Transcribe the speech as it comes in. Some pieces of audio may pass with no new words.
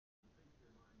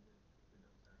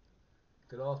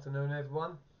Good afternoon,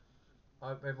 everyone. I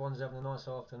hope everyone's having a nice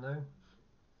afternoon.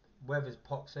 Weather's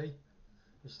poxy.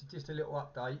 It's just a little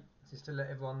update, just to let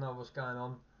everyone know what's going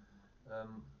on,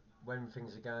 um, when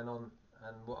things are going on,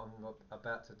 and what I'm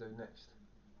about to do next.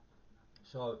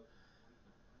 So,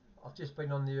 I've just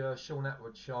been on the Sean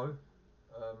Atwood show,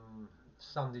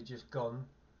 Sunday just gone.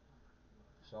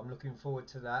 So I'm looking forward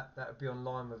to that. That'll be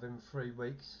online within 3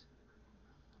 weeks.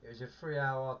 It was a 3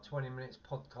 hour, 20 minutes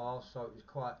podcast, so it was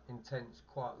quite intense,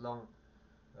 quite long,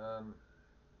 um,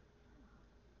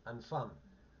 and fun.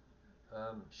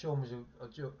 Sean was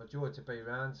a joy to be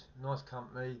around, nice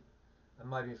company, and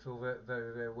made me feel very,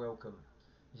 very, very welcome.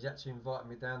 He's actually invited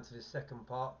me down to the second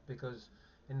part because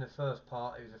in the first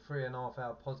part it was a 3.5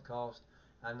 hour podcast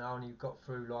and I only got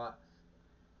through like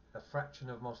a fraction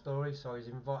of my story, so he's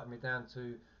invited me down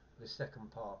to the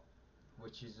second part,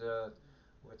 which is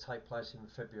will take place in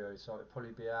February, so it'll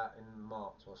probably be out in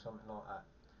March or something like that.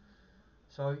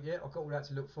 So yeah, I've got all that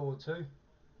to look forward to.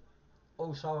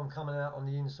 Also, I'm coming out on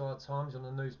the Inside Times on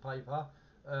the newspaper.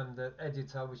 The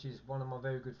editor, which is one of my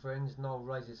very good friends, Noel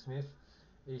Razor Smith,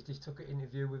 he's just took an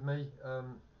interview with me a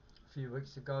few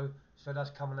weeks ago. So that's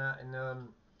coming out in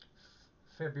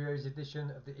February's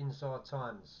edition of the Inside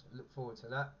Times. Look forward to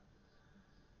that.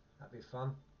 That'd be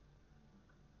fun.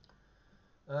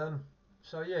 Um,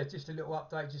 so yeah, just a little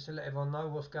update, just to let everyone know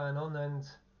what's going on, and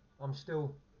I'm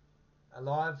still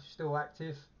alive, still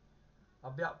active.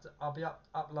 I'll be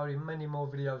uploading many more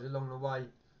videos along the way,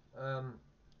 um,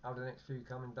 over the next few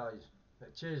coming days.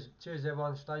 But cheers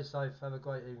everyone. Stay safe. Have a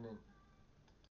great evening.